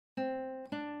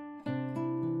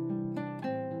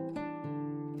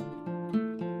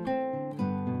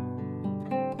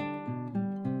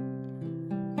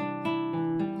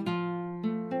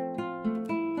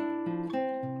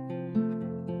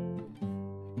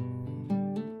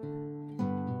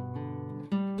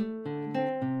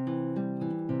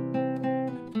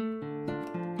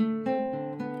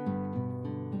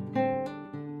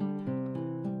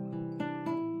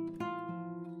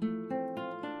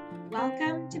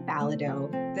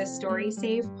Balado, the Story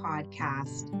Save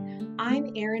podcast.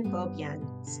 I'm Erin Beaubien,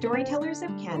 Storytellers of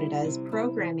Canada's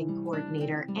Programming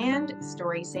Coordinator and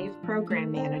Story Save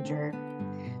Program Manager.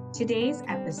 Today's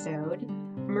episode,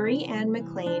 Marie-Anne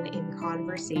McLean in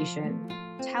Conversation,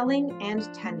 Telling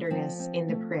and Tenderness in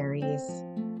the Prairies.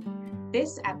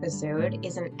 This episode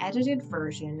is an edited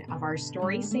version of our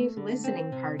Story Save listening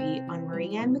party on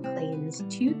Marie-Anne McLean's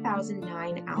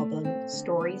 2009 album,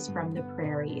 Stories from the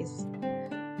Prairies.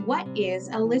 What is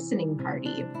a listening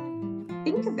party?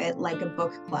 Think of it like a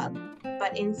book club,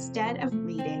 but instead of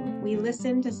reading, we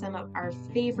listen to some of our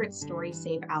favorite Story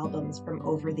Save albums from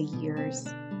over the years.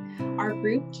 Our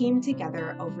group came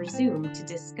together over Zoom to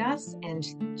discuss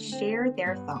and share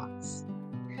their thoughts.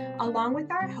 Along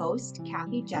with our host,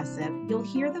 Kathy Jessup, you'll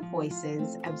hear the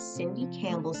voices of Cindy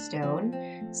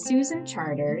Campbellstone, Susan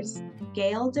Charters,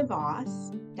 Gail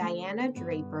DeVos, Diana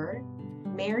Draper,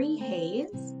 Mary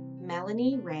Hayes,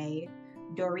 Melanie Ray,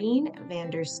 Doreen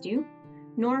Vanderstoop,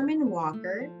 Norman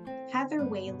Walker, Heather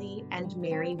Whaley, and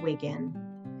Mary Wiggin.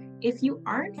 If you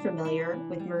aren't familiar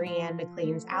with Marie-Anne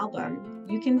McLean's album,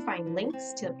 you can find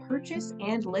links to purchase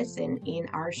and listen in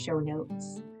our show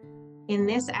notes. In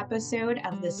this episode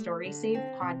of the Story Save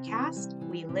podcast,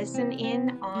 we listen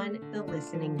in on the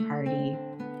listening party.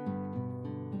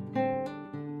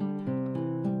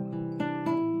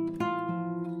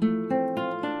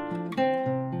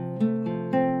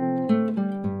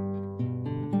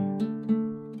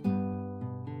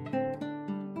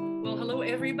 Well, hello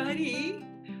everybody.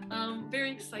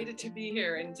 Very excited to be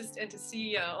here and to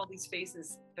see all these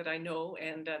faces that I know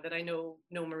and that I know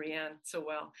Marie-Anne so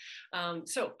well.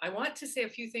 So I want to say a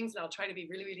few things, and I'll try to be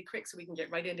really, really quick so we can get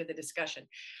right into the discussion.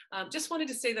 Just wanted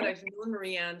to say that I've known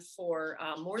Marie-Anne for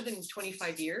more than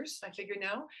 25 years, I figure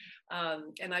now,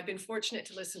 and I've been fortunate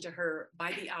to listen to her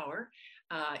by the hour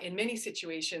in many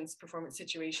situations, performance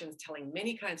situations, telling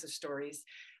many kinds of stories.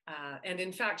 And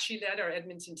in fact, she led our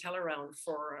Edmonton Tell-Around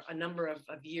for a number of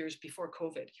years before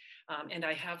COVID. And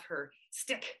I have her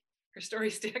story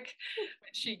stick,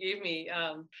 which she gave me.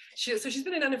 So she's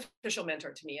been an unofficial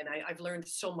mentor to me, and I've learned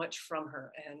so much from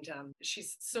her. And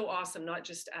she's so awesome, not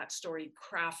just at story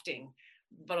crafting,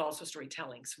 but also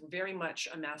storytelling. So very much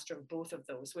a master of both of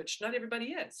those, which not everybody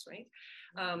is, right?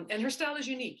 And her style is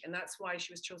unique, and that's why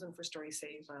she was chosen for Story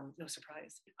Save. No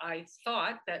surprise. I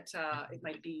thought that it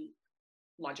might be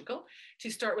logical to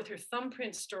start with her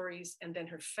thumbprint stories and then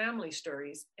her family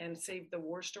stories and save the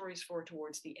war stories for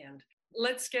towards the end.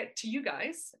 Let's get to you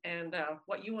guys and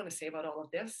what you want to say about all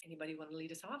of this. Anybody want to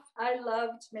lead us off? I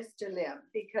loved Mr. Lim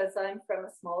because I'm from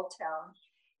a small town,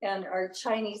 and our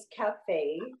Chinese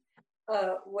cafe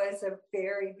was a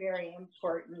very, very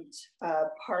important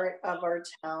part of our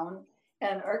town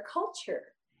and our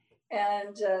culture.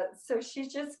 And so she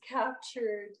just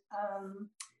captured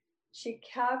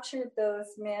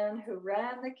those men who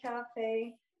ran the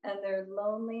cafe and their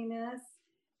loneliness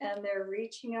and their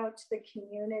reaching out to the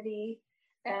community.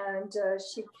 And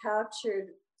she captured,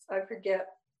 I forget,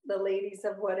 the ladies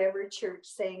of whatever church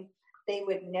saying they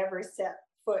would never set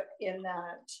foot in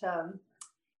that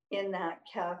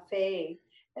cafe.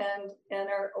 And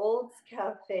our Olds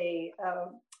Cafe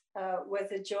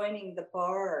was adjoining the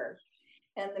bar.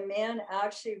 And the men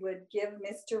actually would give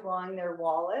Mr. Wong their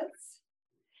wallets,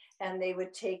 and they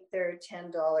would take their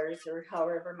 $10 or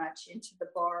however much into the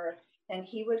bar, and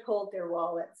he would hold their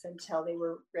wallets until they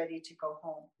were ready to go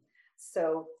home.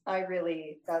 So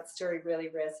that story really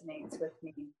resonates with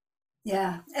me.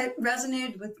 Yeah, it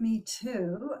resonated with me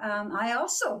too. I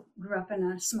also grew up in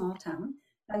a small town,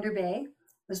 Thunder Bay.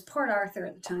 It was Port Arthur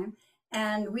at the time.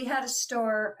 And we had a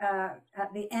store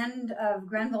at the end of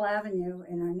Grenville Avenue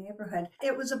in our neighborhood.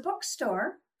 It was a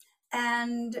bookstore,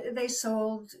 and they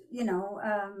sold,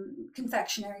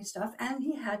 confectionery stuff. And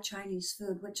he had Chinese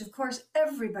food, which of course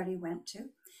everybody went to.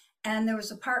 And there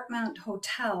was a Parkmount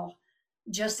Hotel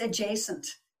just adjacent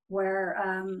where,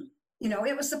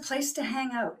 it was the place to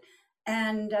hang out.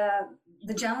 And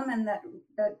the gentleman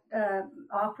that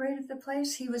operated the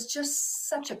place, he was just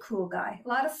such a cool guy, a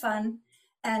lot of fun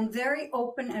and very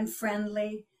open and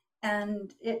friendly.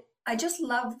 And I just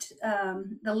loved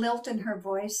the lilt in her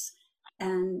voice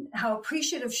and how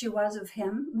appreciative she was of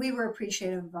him. We were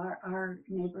appreciative of our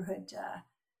neighborhood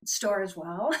store as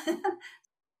well.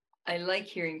 I like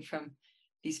hearing from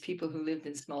these people who lived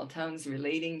in small towns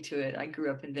relating to it. I grew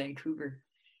up in Vancouver,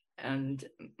 and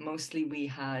mostly we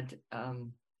had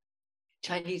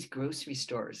Chinese grocery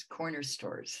stores, corner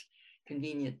stores,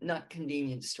 not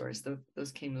convenience stores.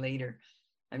 Those came later.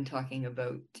 I'm talking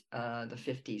about the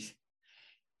 50s.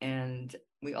 And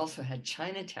we also had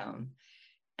Chinatown.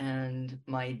 And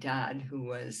my dad, who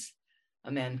was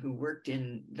a man who worked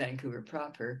in Vancouver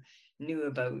proper, knew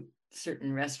about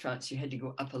certain restaurants you had to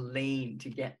go up a lane to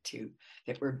get to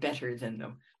that were better than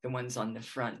the ones on the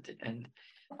front. And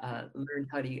I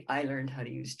learned how to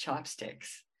use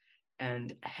chopsticks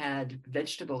and had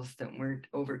vegetables that weren't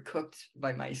overcooked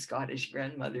by my Scottish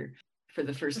grandmother for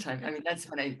the first time. I mean, that's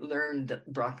when I learned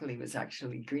that broccoli was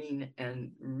actually green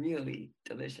and really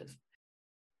delicious.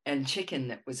 And chicken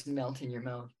that was melt in your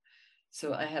mouth.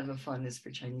 So I have a fondness for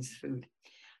Chinese food.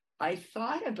 I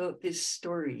thought about this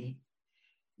story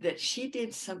that she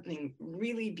did something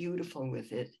really beautiful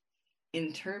with it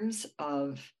in terms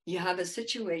of you have a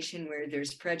situation where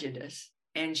there's prejudice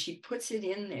and she puts it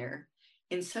in there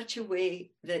in such a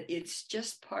way that it's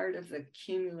just part of the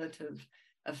cumulative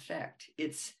effect.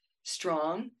 It's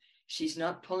strong. She's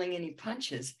not pulling any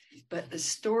punches, but the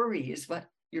story is what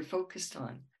you're focused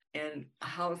on and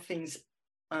how things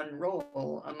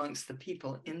unroll amongst the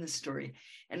people in the story.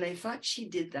 And I thought she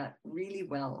did that really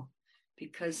well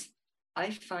because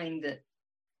I find that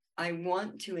I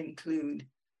want to include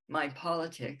my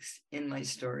politics in my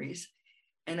stories,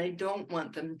 and I don't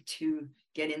want them to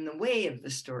get in the way of the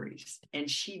stories. And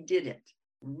she did it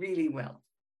really well.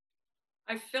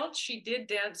 I felt she did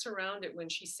dance around it when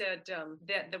she said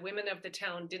that the women of the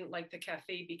town didn't like the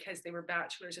cafe because they were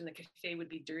bachelors and the cafe would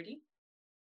be dirty.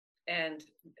 And,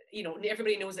 you know,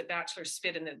 everybody knows that bachelors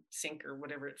spit in the sink or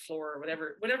whatever, floor or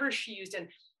whatever she used. And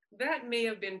that may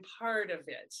have been part of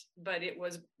it, but it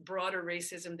was broader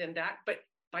racism than that. But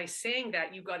by saying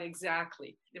that, you got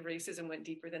exactly, the racism went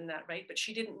deeper than that, right? But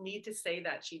she didn't need to say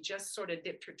that. She just sort of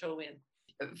dipped her toe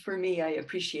in. For me, I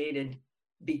appreciated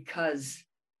because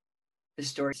the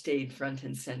story stayed front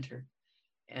and center.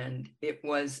 And it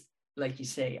was, like you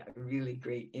say, a really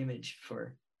great image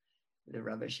for the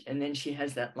rubbish. And then she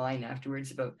has that line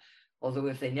afterwards about, although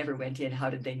if they never went in, how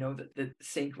did they know that the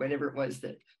sink, whatever it was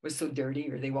that was so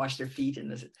dirty, or they washed their feet in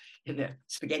the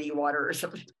spaghetti water or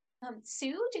something?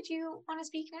 Sue, did you want to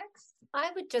speak next? I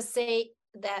would just say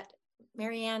that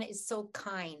Marianne is so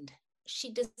kind.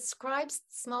 She describes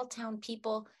small town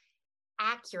people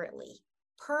accurately,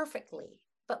 perfectly,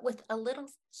 but with a little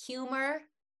humor,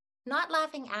 not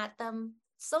laughing at them,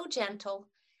 so gentle.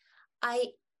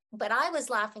 But I was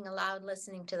laughing aloud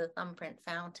listening to the Thumbprint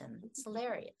Fountain. It's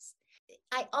hilarious.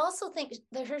 I also think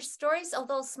that her stories,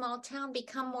 although small town,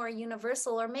 become more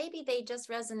universal, or maybe they just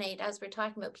resonate as we're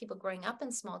talking about people growing up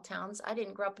in small towns. I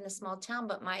didn't grow up in a small town,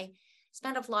 but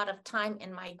spent a lot of time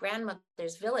in my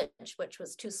grandmother's village, which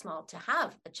was too small to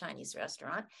have a Chinese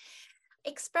restaurant.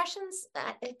 Expressions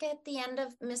at the end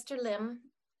of Mr. Lim,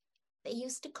 they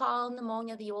used to call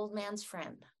pneumonia the old man's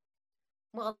friend.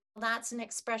 Well, that's an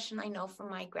expression I know from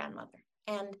my grandmother,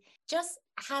 and just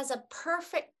has a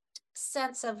perfect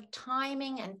sense of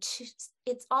timing, and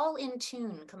it's all in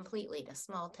tune completely to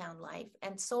small town life.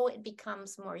 And so it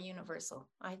becomes more universal,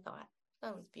 I thought.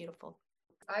 That was beautiful.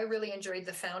 I really enjoyed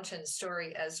the fountain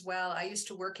story as well. I used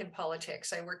to work in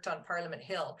politics. I worked on Parliament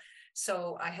Hill.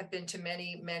 So I have been to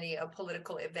many a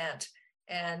political event.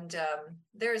 And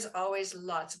there's always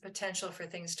lots of potential for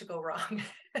things to go wrong.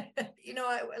 You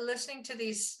know, listening to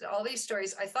all these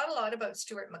stories, I thought a lot about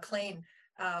Stuart McLean.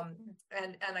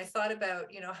 And I thought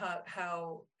about, you know,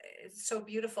 how it's so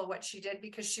beautiful what she did,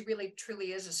 because she really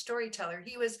truly is a storyteller.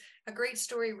 He was a great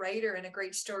story writer and a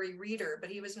great story reader, but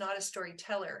he was not a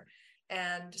storyteller.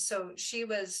 And so she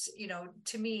was, you know,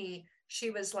 to me, she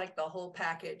was like the whole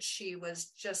package. She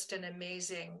was just an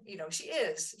amazing, you know,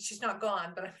 she's not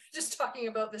gone, but I'm just talking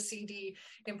about the CD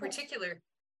in particular,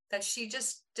 that she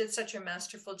just did such a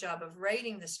masterful job of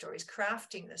writing the stories,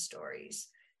 crafting the stories,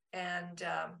 and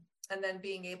then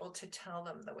being able to tell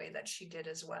them the way that she did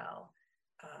as well,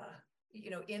 you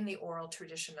know, in the oral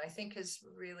tradition, I think is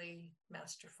really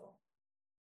masterful.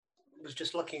 I was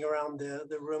just looking around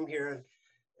the room here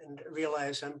and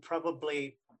realized I'm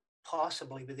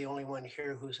possibly be the only one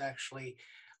here who's actually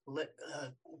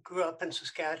grew up in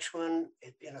Saskatchewan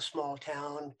in a small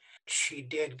town. She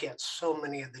did get so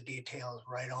many of the details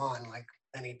right on, like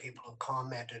many people have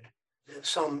commented,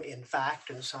 some in fact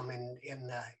and some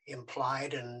in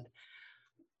implied. And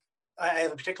I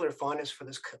have a particular fondness for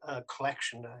this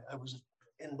collection. I was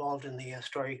involved in the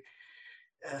Story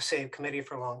Save Committee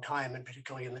for a long time, and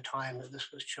particularly in the time that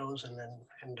this was chosen.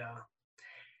 And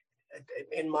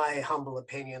in my humble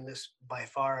opinion, this by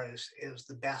far is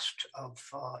the best of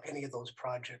any of those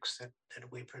projects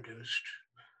that we produced.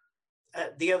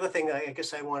 The other thing I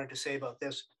guess I wanted to say about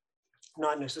this,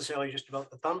 not necessarily just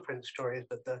about the thumbprint stories,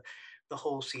 but the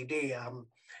whole CD.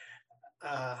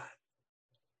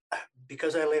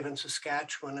 Because I live in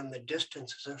Saskatchewan and the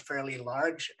distances are fairly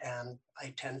large, and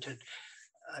I tend to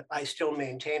I still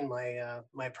maintain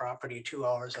my property 2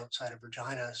 hours outside of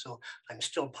Regina, so I'm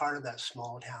still part of that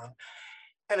small town.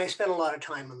 And I spent a lot of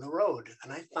time on the road,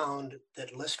 and I found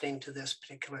that listening to this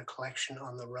particular collection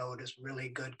on the road is really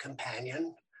good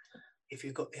companion. If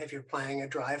you're planning a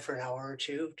drive for an hour or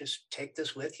two, just take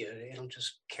this with you. It'll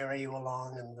just carry you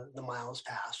along, and the miles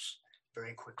pass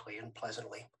very quickly and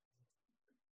pleasantly.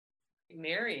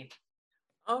 Mary.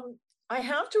 I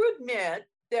have to admit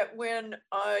that when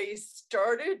I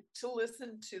started to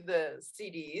listen to the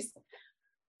CDs,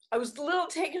 I was a little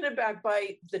taken aback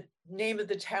by the name of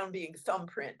the town being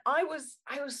Thumbprint. I was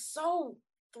so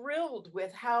thrilled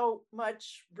with how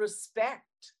much respect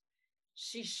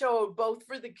she showed both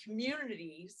for the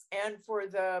communities and for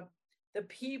the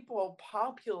people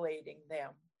populating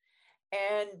them.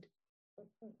 And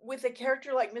with a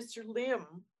character like Mr. Lim,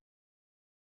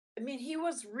 I mean, he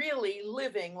was really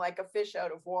living like a fish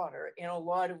out of water in a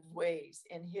lot of ways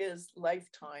in his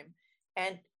lifetime.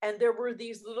 And there were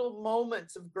these little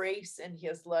moments of grace in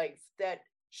his life that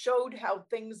showed how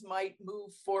things might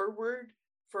move forward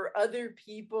for other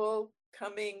people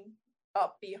coming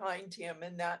up behind him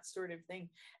and that sort of thing.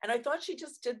 And I thought she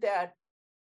just did that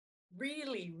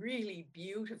really, really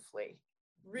beautifully,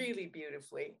 really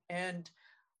beautifully. And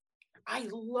I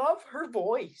love her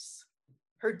voice.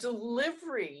 Her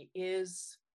delivery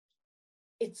it's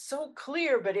so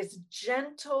clear, but it's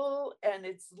gentle and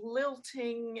it's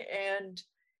lilting, and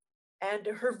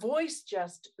her voice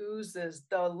just oozes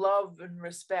the love and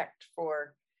respect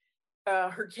for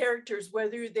her characters,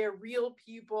 whether they're real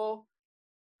people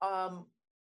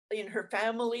in her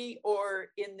family or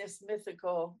in this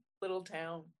mythical little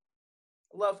town.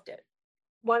 Loved it.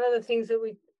 One of the things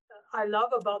that I love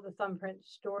about the Thumbprint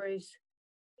stories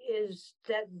is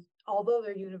that although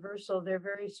they're universal, they're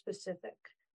very specific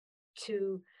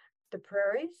to the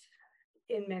prairies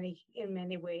in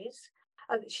many ways.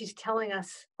 She's telling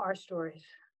us our stories,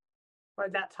 or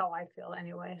that's how I feel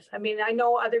anyways. I mean, I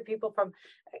know other people from,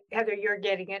 Heather, you're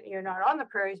getting it, you're not on the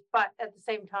prairies, but at the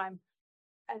same time,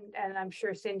 and I'm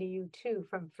sure Cindy, you too,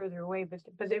 from further away,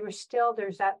 but they were still,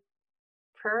 there's that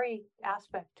prairie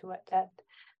aspect to it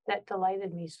that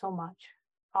delighted me so much,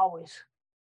 always.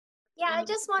 Yeah, I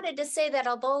just wanted to say that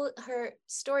although her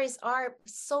stories are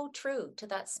so true to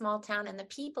that small town and the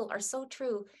people are so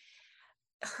true,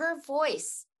 her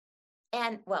voice,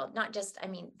 and well, not just, I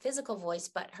mean, physical voice,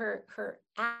 but her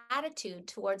attitude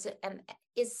towards it and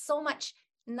is so much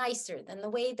nicer than the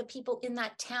way the people in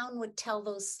that town would tell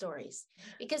those stories.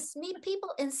 Because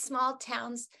people in small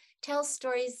towns tell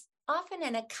stories often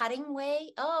in a cutting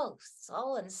way. Oh,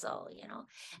 so and so, you know,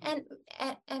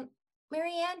 and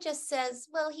Marianne just says,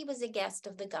 well, he was a guest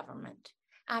of the government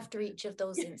after each of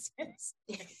those incidents.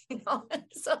 You know?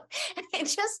 So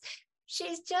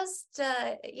she's just,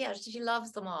 yeah, she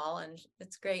loves them all. And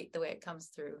it's great the way it comes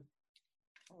through.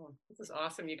 Oh, this is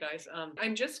awesome, you guys.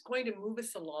 I'm just going to move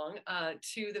us along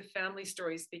to the family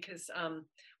stories because,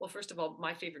 well, first of all,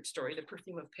 my favorite story, The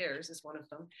Perfume of Pears, is one of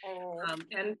them,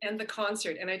 and the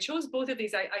concert. And I chose both of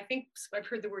these. I think I've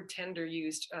heard the word tender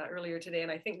used earlier today,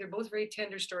 and I think they're both very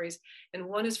tender stories. And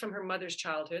one is from her mother's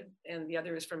childhood, and the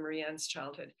other is from Marianne's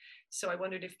childhood. So I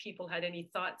wondered if people had any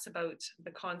thoughts about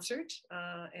the concert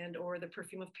and or The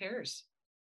Perfume of Pears.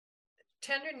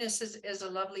 Tenderness is a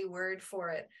lovely word for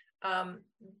it.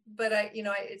 But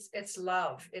it's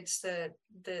love. It's the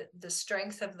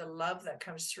strength of the love that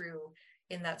comes through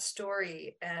in that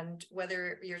story. And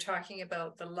whether you're talking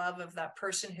about the love of that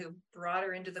person who brought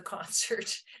her into the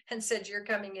concert and said, you're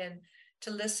coming in to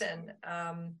listen,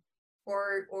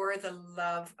 or the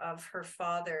love of her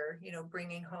father, you know,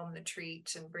 bringing home the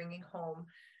treat and bringing home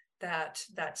that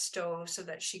stove so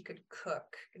that she could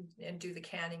cook and do the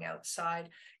canning outside.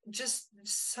 Just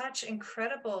such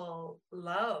incredible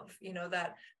love, you know,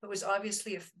 that was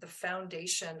obviously the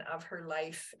foundation of her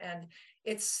life. And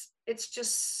it's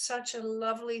just such a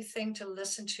lovely thing to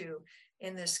listen to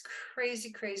in this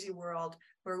crazy, crazy world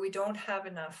where we don't have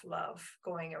enough love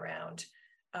going around.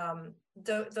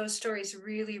 Those stories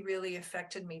really, really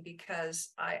affected me because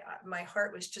my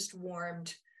heart was just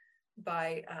warmed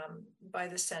by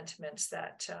the sentiments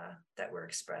that were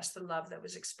expressed, the love that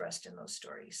was expressed in those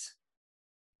stories.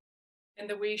 And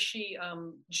the way she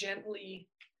gently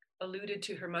alluded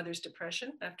to her mother's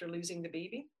depression after losing the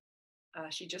baby.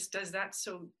 She just does that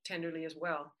so tenderly as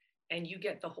well. And you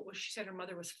get the whole, she said her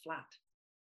mother was flat.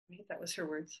 I think that was her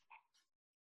words.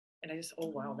 And I just, oh,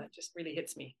 wow, that just really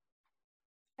hits me.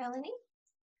 Melanie?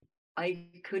 I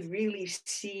could really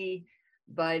see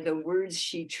by the words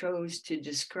she chose to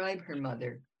describe her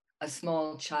mother, a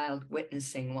small child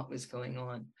witnessing what was going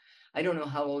on. I don't know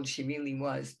how old she really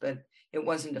was, but it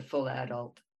wasn't a full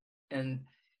adult. And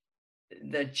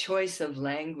the choice of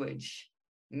language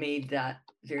made that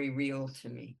very real to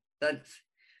me. That's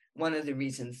one of the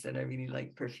reasons that I really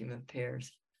like Perfume of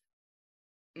Pears.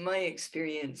 My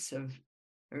experience of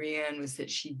Marianne was that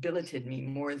she billeted me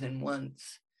more than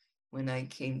once when I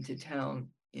came to town,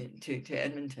 to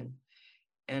Edmonton,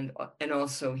 and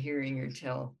also hearing her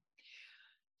tell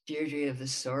Deirdre of the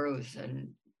Sorrows, and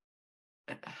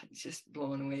just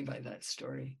blown away by that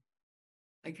story.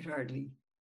 I could hardly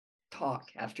talk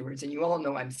afterwards, and you all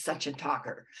know I'm such a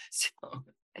talker. So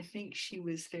I think she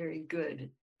was very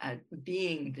good at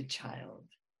being the child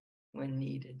when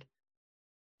needed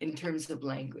in terms of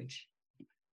language.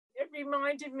 It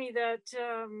reminded me that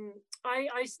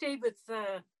I stayed with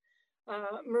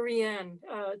Marianne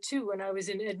too when I was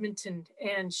in Edmonton,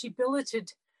 and she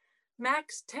billeted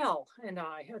Max Tell and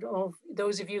I don't know if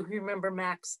those of you who remember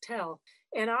Max Tell.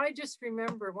 And I just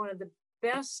remember one of the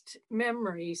best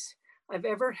memories I've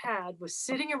ever had was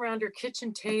sitting around her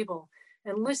kitchen table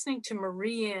and listening to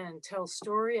Marianne tell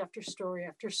story after story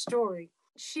after story.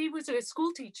 She was a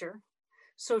school teacher,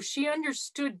 so she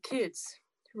understood kids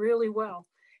really well.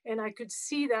 And I could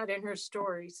see that in her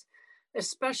stories,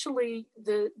 especially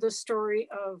the story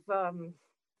of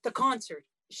the concert.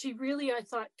 She really, I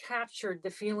thought, captured the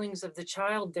feelings of the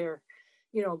child there,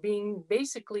 you know, being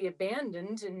basically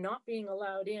abandoned and not being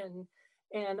allowed in.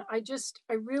 And I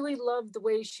really loved the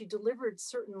way she delivered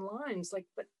certain lines, like,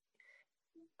 but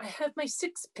I have my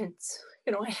sixpence,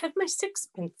 you know, I had my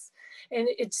sixpence. And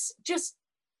it's just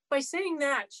by saying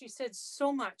that, she said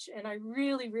so much. And I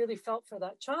really, really felt for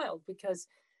that child because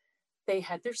they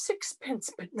had their sixpence,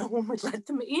 but no one would let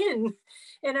them in.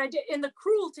 And the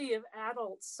cruelty of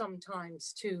adults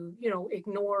sometimes to, you know,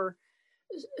 ignore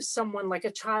someone like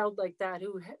a child like that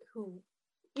who,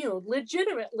 you know,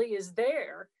 legitimately is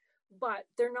there, but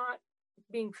they're not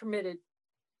being permitted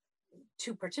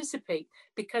to participate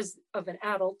because of an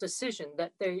adult decision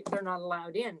that they're not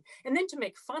allowed in. And then to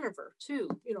make fun of her too,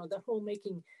 you know, the whole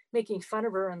making fun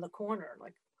of her in the corner,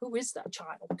 like, who is that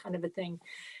child kind of a thing.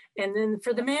 And then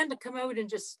for the man to come out and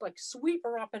just like sweep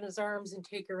her up in his arms and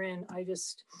take her in,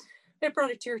 it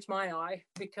brought a tear to my eye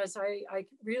because I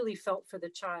really felt for the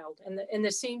child. And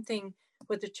the same thing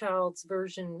with the child's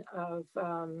version of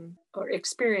or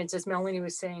experience, as Melanie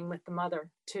was saying, with the mother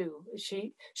too.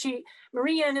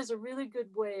 Marianne has a really good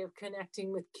way of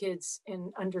connecting with kids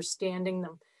and understanding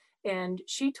them. And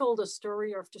she told us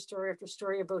story after story after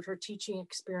story about her teaching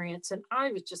experience. And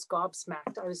I was just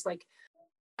gobsmacked. I was like,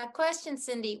 a question,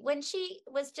 Cindy, when she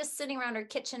was just sitting around her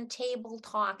kitchen table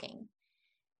talking,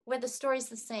 were the stories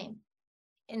the same?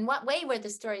 In what way were the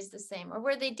stories the same? Or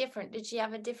were they different? Did she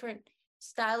have a different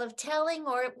style of telling,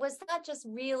 or was that just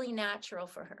really natural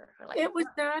for her? Like, it was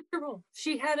natural.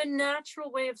 She had a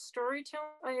natural way of storytelling.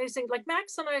 I think, like,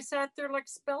 Max and I sat there like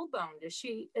spellbound as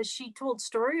she told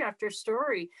story after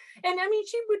story. And I mean,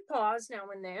 she would pause now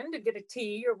and then to get a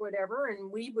tea or whatever,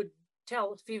 and we would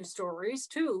tell a few stories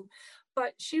too.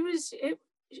 But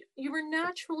you were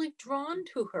naturally drawn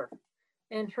to her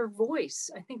and her voice.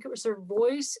 I think it was her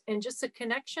voice and just the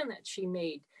connection that she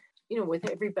made, you know, with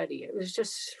everybody. It was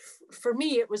just, for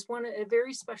me, it was a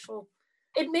very special.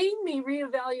 It made me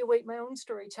reevaluate my own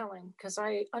storytelling because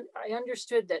I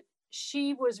understood that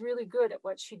she was really good at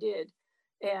what she did.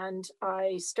 And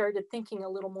I started thinking a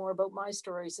little more about my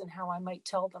stories and how I might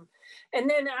tell them. And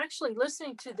then actually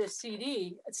listening to the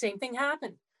CD, same thing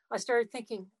happened. I started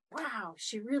thinking, wow,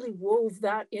 she really wove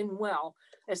that in well.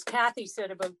 As Kathy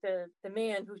said about the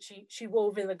man who she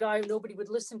wove in, the guy who nobody would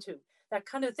listen to, that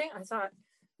kind of thing. I thought,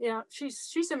 yeah,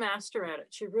 she's a master at it.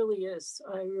 She really is.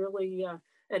 I really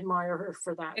admire her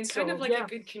for that. And kind of like a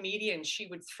good comedian, she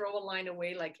would throw a line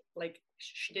away like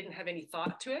she didn't have any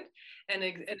thought to it. And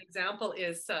an example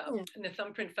is in the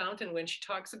Thumbprint Fountain, when she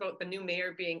talks about the new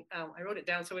mayor being, I wrote it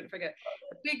down so I wouldn't forget,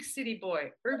 a big city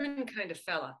boy, urban kind of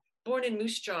fella, born in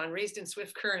Moose Jaw and raised in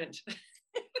Swift Current.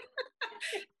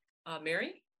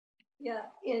 Mary? Yeah,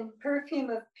 in Perfume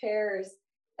of Pears,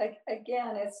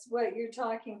 again, it's what you're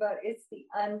talking about. It's the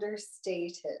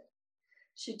understated.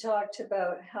 She talked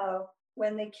about how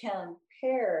when they canned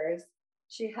pears,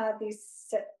 she had these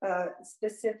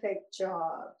specific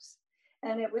jobs.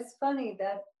 And it was funny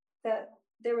that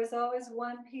there was always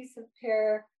one piece of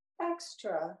pear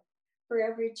extra for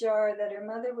every jar that her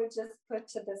mother would just put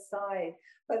to the side.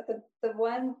 But the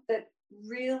one that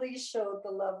really showed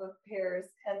the love of pears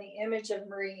and the image of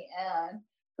Marie Anne,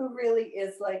 who really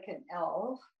is like an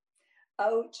elf,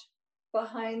 out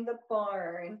behind the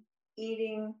barn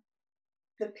eating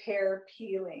the pear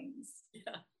peelings.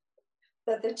 Yeah.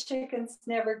 That the chickens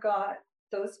never got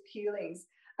those peelings.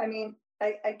 I mean,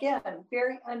 again,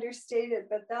 very understated,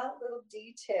 but that little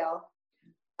detail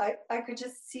I could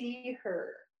just see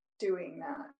her doing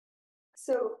that.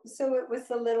 So it was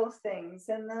the little things,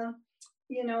 and the,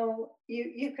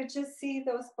 you could just see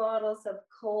those bottles of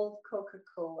cold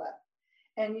Coca-Cola,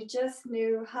 and you just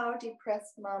knew how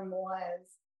depressed mom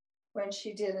was when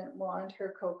she didn't want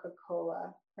her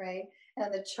Coca-Cola, right?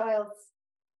 And the child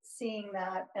seeing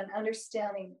that and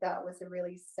understanding that was a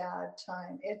really sad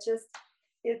time.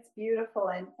 It's beautiful.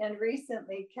 And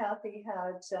recently Kathy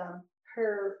had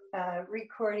her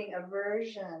recording a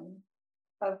version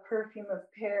of Perfume of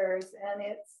Pears, and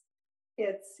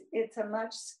it's a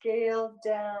much scaled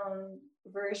down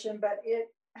version, but it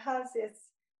has its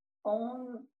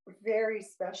own very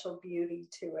special beauty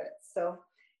to it. So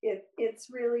it's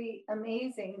really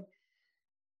amazing,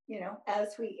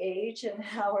 as we age and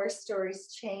how our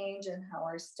stories change and how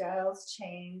our styles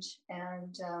change.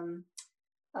 And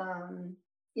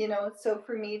so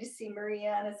for me to see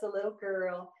Marianne as a little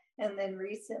girl, and then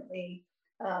recently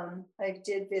I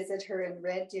did visit her in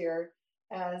Red Deer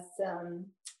as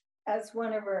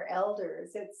one of our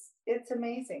elders. It's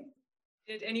amazing.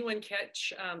 Did anyone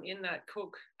catch in that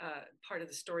Coke part of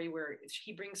the story where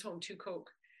he brings home 2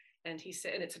 Coke, and he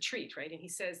said, and it's a treat, right? And he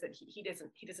says that he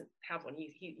doesn't have one.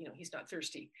 He's not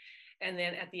thirsty. And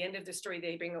then at the end of the story,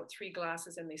 they bring out 3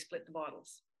 glasses and they split the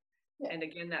bottles. Yeah. And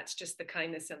again, that's just the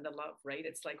kindness and the love, right?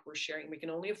 It's like we're sharing. We can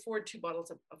only afford 2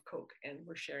 bottles of Coke, and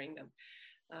we're sharing them.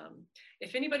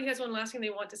 If anybody has one last thing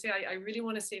they want to say, I really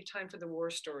want to save time for the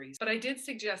war stories, but I did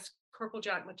suggest Corporal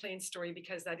Jack McLean's story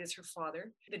because that is her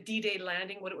father. The D-Day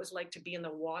landing, what it was like to be in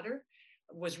the water,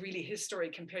 was really his story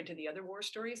compared to the other war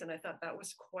stories. And I thought that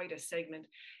was quite a segment.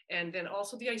 And then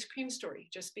also the ice cream story,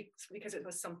 just because it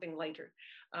was something lighter.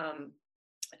 The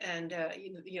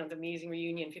amazing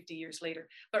reunion 50 years later.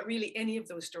 But really, any of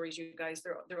those stories, you guys,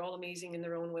 they're all amazing in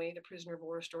their own way, the prisoner of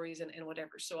war stories and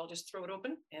whatever. So I'll just throw it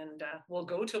open, and we'll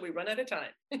go till we run out of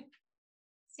time.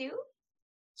 Sue?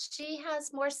 She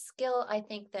has more skill, I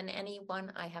think, than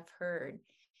anyone I have heard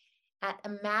at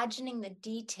imagining the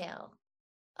detail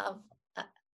of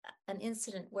an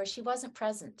incident where she wasn't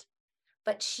present,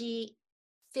 but she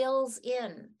fills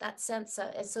in that sense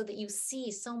so that you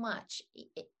see so much,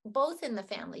 both in the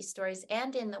family stories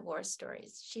and in the war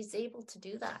stories. She's able to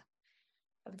do that.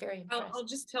 I'm very impressed. I'll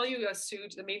just tell you, Sue,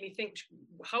 that made me think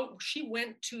how she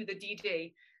went to the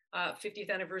D-Day 50th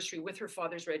anniversary with her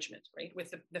father's regiment, right,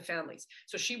 with the families.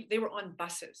 So they were on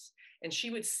buses, and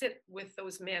she would sit with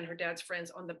those men, her dad's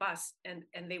friends, on the bus, and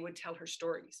they would tell her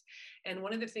stories. And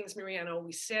one of the things Marianne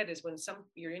always said is when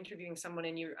you're interviewing someone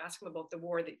and you ask them about the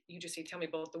war, that you just say, tell me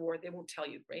about the war, they won't tell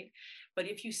you, right? But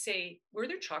if you say, were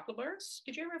there chocolate bars?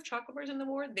 Did you ever have chocolate bars in the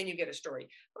war? Then you get a story.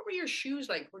 What were your shoes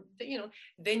like?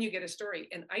 Then you get a story.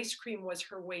 And ice cream was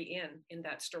her way in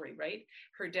that story, right?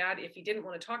 Her dad, if he didn't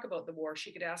want to talk about the war,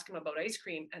 she could ask him about ice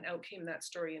cream, and out came that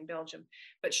story in Belgium.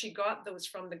 But she got those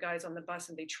from the guys on the bus,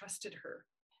 and they trusted her.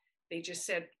 They just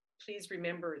said, please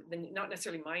remember, not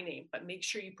necessarily my name, but make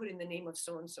sure you put in the name of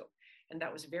so-and-so. And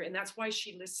that's why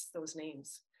she lists those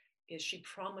names, is she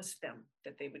promised them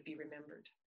that they would be remembered.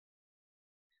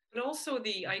 But also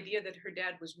the idea that her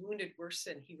dad was wounded worse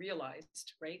than he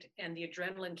realized, right? And the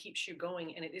adrenaline keeps you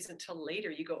going, and it isn't till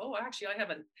later you go, oh, actually,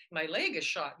 my leg is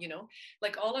shot,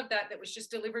 like all of that was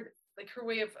just delivered, like her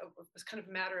way of was kind of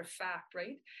matter of fact,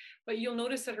 right? But you'll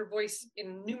notice that her voice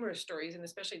in numerous stories, and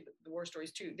especially the war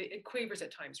stories too, it quavers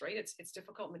at times, right? It's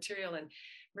difficult material. And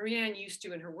Marianne used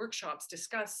to, in her workshops,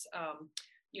 discuss,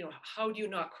 how do you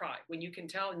not cry when you can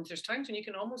tell? And there's times when you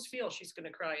can almost feel she's going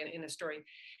to cry in a story.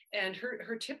 And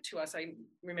her tip to us, I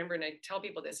remember, and I tell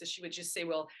people this, is she would just say,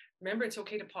 well, remember, it's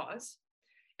okay to pause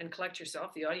and collect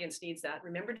yourself. The audience needs that.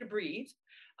 Remember to breathe.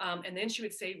 And then she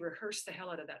would say, rehearse the hell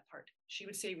out of that part. She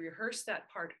would say, rehearse that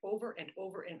part over and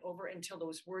over and over until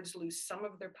those words lose some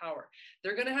of their power.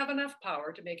 They're going to have enough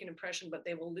power to make an impression, but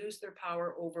they will lose their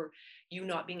power over you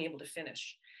not being able to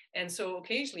finish. And so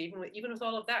occasionally, even with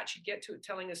all of that, she'd get to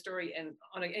telling a story, and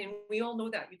we all know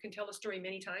that you can tell a story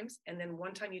many times, and then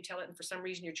one time you tell it, and for some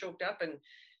reason you're choked up and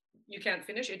you can't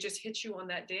finish. It just hits you on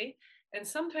that day. And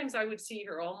sometimes I would see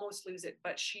her almost lose it,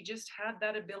 but she just had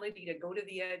that ability to go to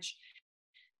the edge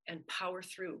and power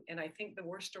through. And I think the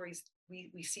war stories,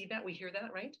 we see that, we hear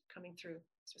that, right, coming through.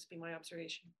 It's just been my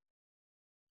observation.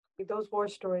 Those war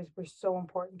stories were so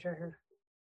important to her.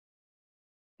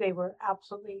 They were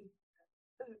absolutely,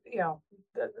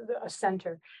 a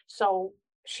center. So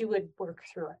she would work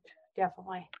through it,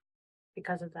 definitely,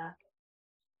 because of that.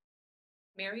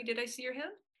 Mary, did I see your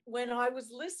hand? When I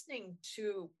was listening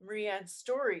to Marianne's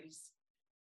stories,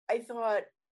 I thought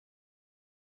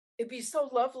it'd be so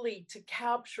lovely to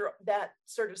capture that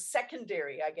sort of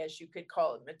secondary, I guess you could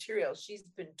call it, material. She's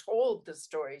been told the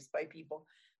stories by people,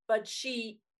 but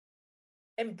she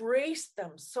embraced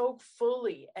them so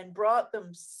fully and brought them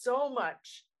so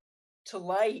much to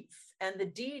life, and the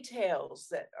details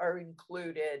that are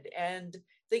included and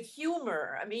the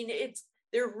humor. I mean,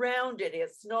 they're rounded.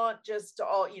 It's not just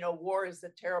all, war is a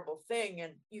terrible thing,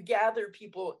 and you gather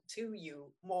people to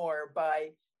you more by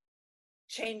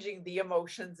changing the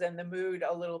emotions and the mood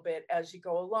a little bit as you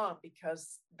go along,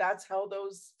 because that's how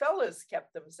those fellas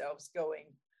kept themselves going,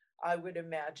 I would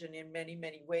imagine, in many,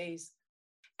 many ways.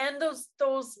 And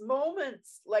those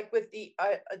moments, like with the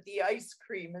ice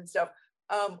cream and stuff,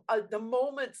 the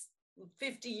moments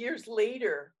 50 years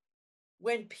later,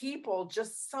 when people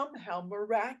just somehow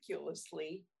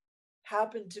miraculously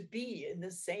happen to be in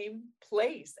the same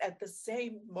place at the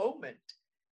same moment,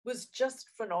 was just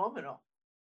phenomenal.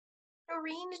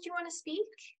 Noreen, did you want to speak?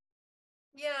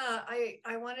 Yeah,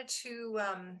 I wanted to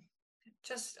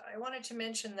I wanted to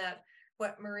mention that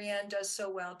what Marianne does so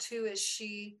well too is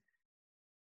she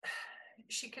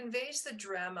conveys the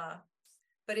drama,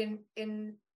 but in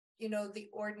the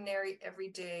ordinary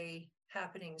everyday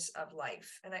happenings of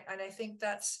life, and I think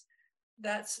that's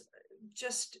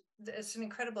just, it's an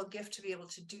incredible gift to be able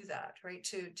to do that, right?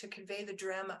 To convey the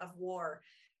drama of war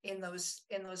in those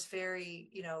very,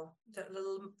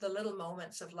 the little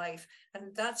moments of life.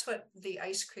 And that's what the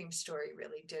ice cream story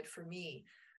really did for me.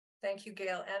 Thank you,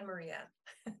 Gail and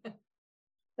Marianne.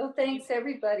 So thanks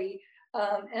everybody.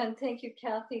 And thank you,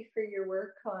 Kathy, for your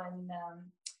work on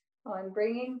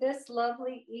bringing this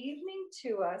lovely evening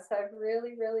to us. I've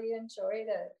really, really enjoyed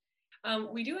it.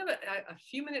 We do have a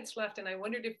few minutes left, and I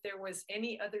wondered if there was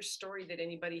any other story that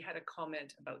anybody had a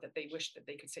comment about that they wished that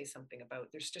they could say something about.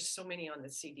 There's just so many on the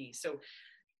CD. So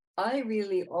I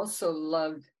really also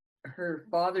loved her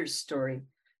father's story,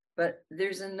 but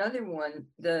there's another one,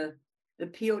 the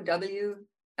POW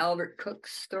Albert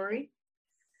Cook's story.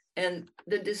 And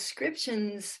the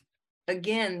descriptions,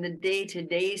 again, the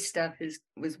day-to-day stuff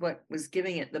was what was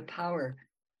giving it the power,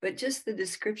 but just the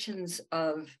descriptions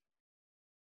of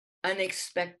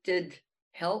unexpected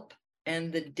help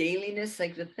and the dailiness,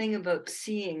 like the thing about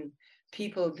seeing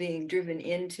people being driven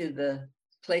into the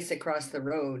place across the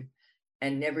road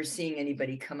and never seeing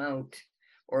anybody come out,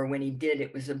 or when he did,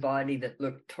 it was a body that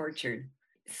looked tortured.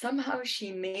 Somehow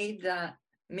she made that,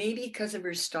 maybe because of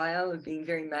her style of being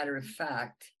very matter of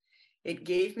fact, it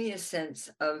gave me a sense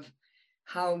of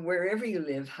how wherever you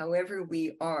live, however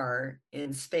we are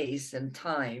in space and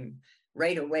time,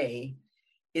 right away,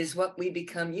 is what we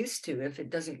become used to. If it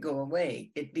doesn't go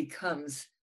away, it becomes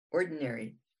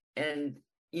ordinary. And,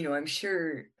 I'm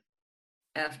sure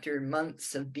after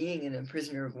months of being in a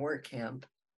prisoner of war camp,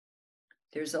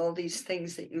 there's all these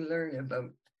things that you learn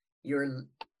about your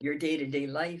day-to-day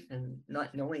life and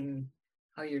not knowing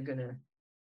how you're going to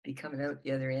be coming out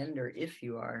the other end, or if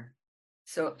you are.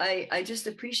 So I just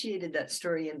appreciated that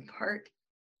story in part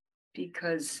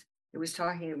because it was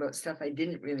talking about stuff I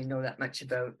didn't really know that much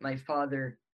about. My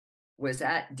father was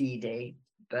at D-Day,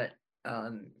 but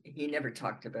he never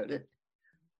talked about it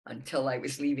until I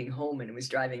was leaving home, and it was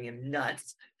driving him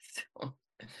nuts. So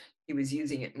he was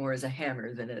using it more as a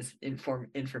hammer than as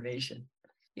information.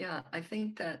 Yeah, I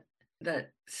think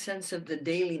that sense of the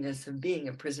dailiness of being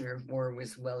a prisoner of war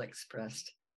was well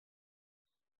expressed.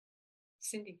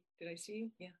 Cindy, did I see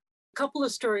you? Yeah. A couple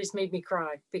of stories made me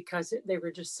cry because they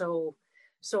were just so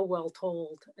well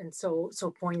told and so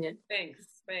poignant.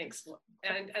 Thanks.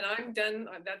 And I'm done.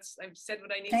 I've said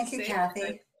what I need Thank to you, say. Kathy.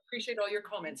 I appreciate all your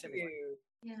comments, everyone.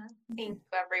 Yeah. Thank you,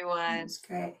 everyone. That's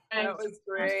great. That was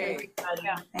great.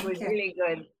 Yeah, It was thank you. really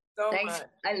good. So Thanks. much.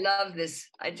 I love this.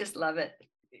 I just love it.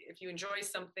 If you enjoy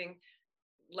something,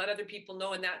 let other people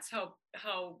know, and that's how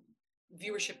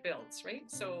viewership builds, right?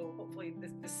 So hopefully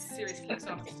this series kicks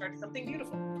off and starts something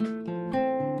beautiful.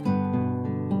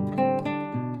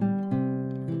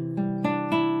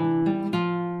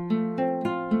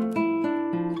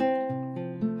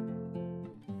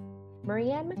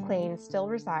 Marianne McLean still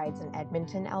resides in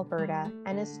Edmonton, Alberta,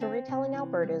 and is Storytelling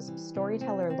Alberta's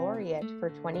Storyteller Laureate for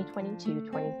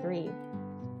 2022-23.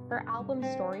 Her album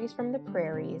Stories from the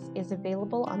Prairies is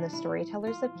available on the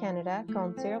Storytellers of Canada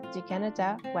Concert du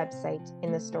Canada website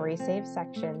in the Story Save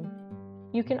section.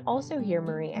 You can also hear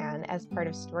Marianne as part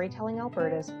of Storytelling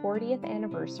Alberta's 40th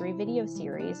anniversary video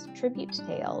series, Tribute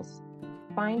Tales.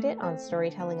 Find it on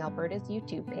Storytelling Alberta's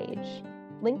YouTube page.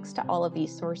 Links to all of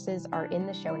these sources are in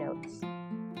the show notes.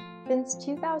 Since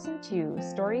 2002,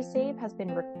 Story Save has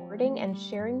been recording and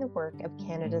sharing the work of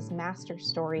Canada's master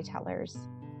storytellers.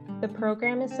 The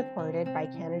program is supported by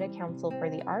Canada Council for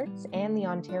the Arts and the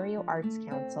Ontario Arts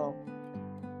Council.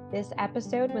 This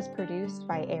episode was produced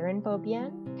by Erin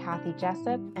Beaubien, Kathy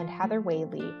Jessup, and Heather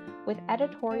Whaley, with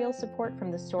editorial support from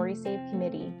the Story Save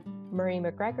Committee, Murray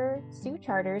McGregor, Sue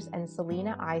Charters, and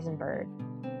Selena Eisenberg.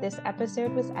 This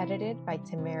episode was edited by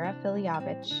Tamara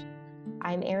Filiavich.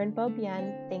 I'm Erin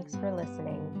Beaubien. Thanks for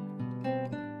listening.